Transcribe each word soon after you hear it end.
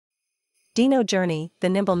Dino Journey, the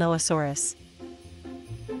Nimble Noasaurus.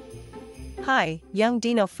 Hi, young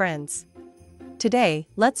dino friends. Today,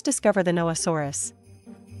 let's discover the Noasaurus.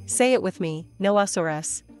 Say it with me,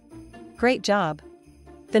 Noasaurus. Great job.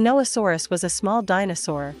 The Noasaurus was a small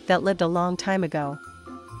dinosaur that lived a long time ago.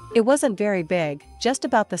 It wasn't very big, just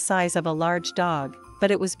about the size of a large dog,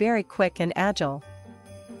 but it was very quick and agile.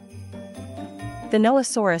 The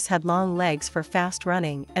Noasaurus had long legs for fast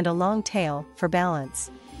running and a long tail for balance.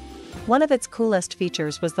 One of its coolest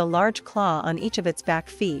features was the large claw on each of its back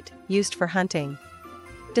feet, used for hunting.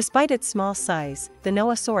 Despite its small size, the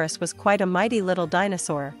Noasaurus was quite a mighty little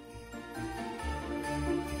dinosaur.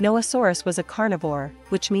 Noasaurus was a carnivore,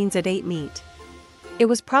 which means it ate meat. It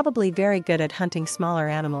was probably very good at hunting smaller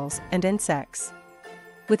animals and insects.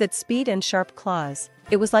 With its speed and sharp claws,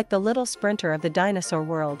 it was like the little sprinter of the dinosaur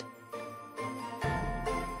world.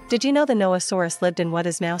 Did you know the Noasaurus lived in what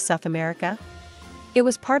is now South America? It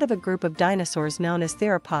was part of a group of dinosaurs known as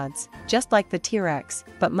theropods, just like the T-Rex,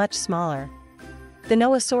 but much smaller. The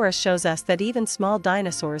Noasaurus shows us that even small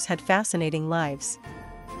dinosaurs had fascinating lives.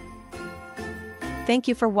 Thank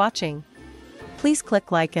you for watching. Please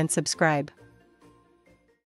click like and subscribe.